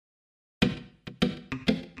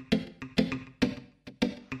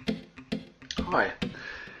Hi,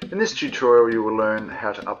 in this tutorial you will learn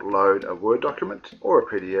how to upload a Word document or a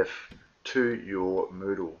PDF to your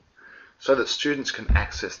Moodle so that students can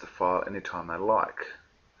access the file anytime they like.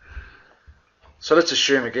 So let's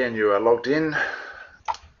assume again you are logged in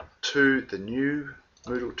to the new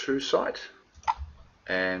Moodle 2 site,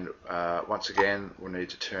 and once again we'll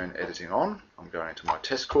need to turn editing on. I'm going to my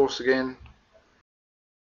test course again.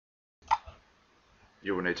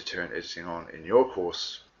 You will need to turn editing on in your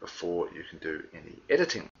course before you can do any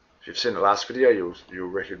editing. If you've seen the last video, you'll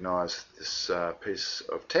recognise this piece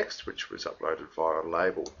of text which was uploaded via a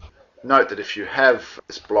label. Note that if you have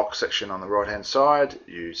this block section on the right hand side,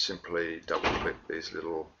 you simply double click these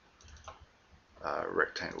little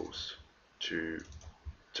rectangles to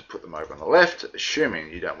put them over on the left,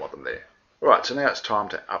 assuming you don't want them there. Alright, so now it's time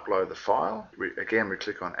to upload the file. We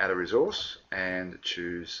click on Add a Resource and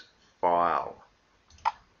choose File.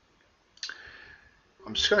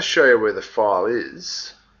 I'm just going to show you where the file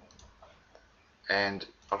is, and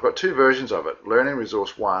I've got two versions of it, Learning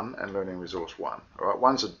Resource 1 and Learning Resource 1. Alright,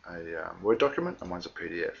 one's a Word document and one's a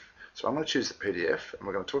PDF. So I'm going to choose the PDF, and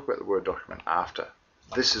we're going to talk about the Word document after.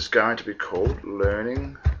 This is going to be called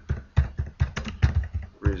Learning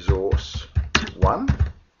Resource 1.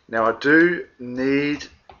 Now I do need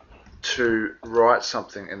to write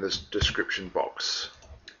something in this description box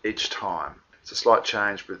each time. It's a slight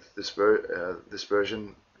change with this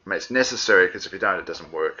version. I mean, it's necessary because if you don't, it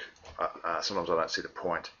doesn't work. Sometimes I don't see the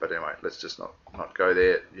point, but anyway, let's just not go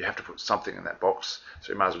there. You have to put something in that box,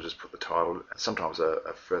 so you might as well just put the title. Sometimes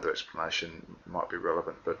a further explanation might be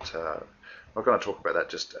relevant, but I'm not going to talk about that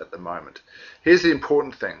just at the moment. Here's the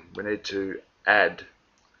important thing. We need to add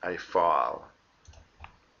a file,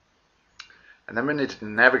 and then we need to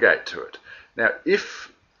navigate to it. Now,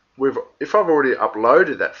 if I've already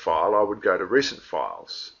uploaded that file, I would go to Recent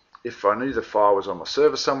Files. If I knew the file was on my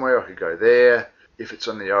server somewhere, I could go there. If it's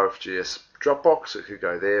on the OFGS Dropbox, it could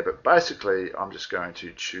go there. But basically, I'm just going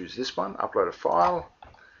to choose this one, Upload a File,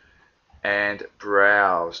 and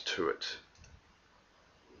browse to it.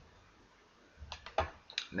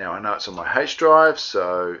 Now I know it's on my H drive,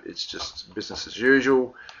 so it's just business as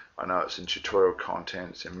usual. I know it's in tutorial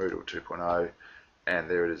content, it's in Moodle 2.0, and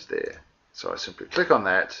there it is there. So I simply click on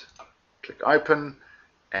that, click Open,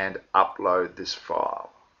 and upload this file.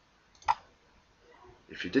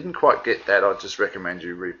 If you didn't quite get that, I'd just recommend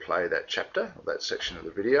you replay that chapter, or that section of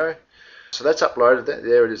the video. So that's uploaded,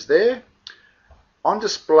 there it is there. On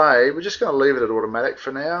display, we're just going to leave it at automatic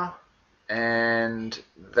for now, and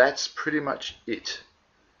that's pretty much it.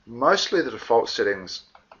 Mostly the default settings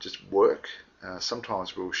just work.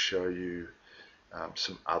 Sometimes we'll show you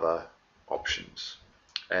some other options.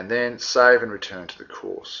 And then save and return to the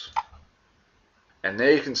course. And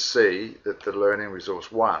there you can see that the Learning Resource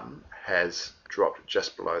 1 has dropped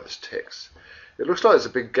just below this text. It looks like there's a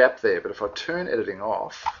big gap there, but if I turn editing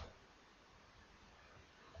off,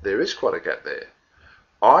 there is quite a gap there.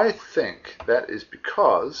 I think that is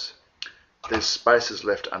because there's spaces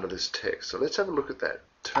left under this text. So let's have a look at that.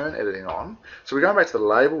 Turn editing on. So we're going back to the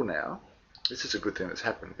label now. This is a good thing that's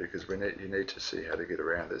happened because you need to see how to get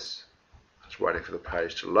around this. Just waiting for the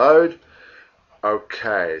page to load.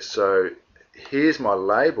 Okay, so here's my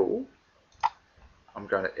label. I'm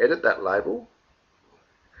going to edit that label.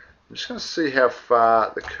 I'm just going to see how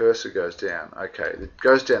far the cursor goes down. Okay, it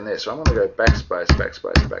goes down there, so I'm going to go backspace,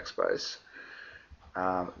 backspace, backspace.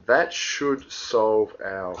 That should solve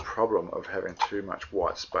our problem of having too much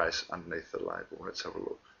white space underneath the label. Let's have a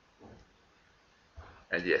look.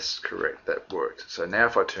 And yes, correct, that worked. So now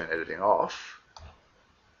if I turn editing off,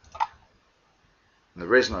 and the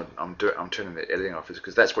reason I'm turning the editing off is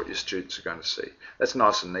because that's what your students are going to see. That's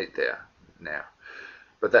nice and neat there now.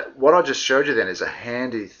 But what I just showed you then is a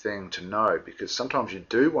handy thing to know, because sometimes you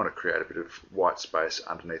do want to create a bit of white space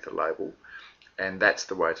underneath a label, and that's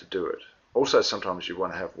the way to do it. Also, sometimes you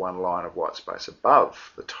want to have one line of white space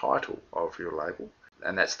above the title of your label,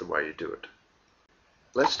 and that's the way you do it.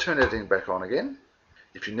 Let's turn editing back on again.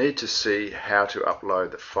 If you need to see how to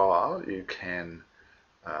upload the file, you can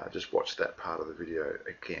just watch that part of the video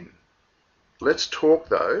again. Let's talk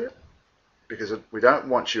though, because we don't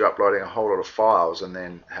want you uploading a whole lot of files and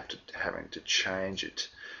then having to change it.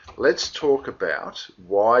 Let's talk about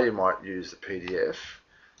why you might use the PDF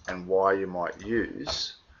and why you might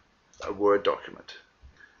use a Word document.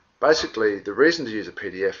 Basically, the reason to use a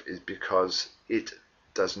PDF is because it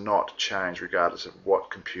does not change regardless of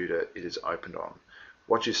what computer it is opened on.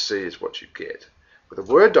 What you see is what you get. With a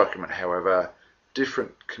Word document, however,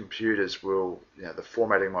 different computers will, the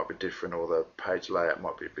formatting might be different, or the page layout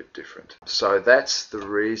might be a bit different. So that's the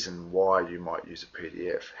reason why you might use a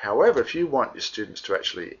PDF. However, if you want your students to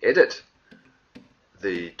actually edit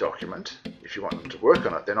the document, if you want them to work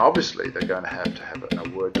on it, then obviously they're going to have a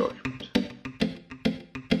Word document.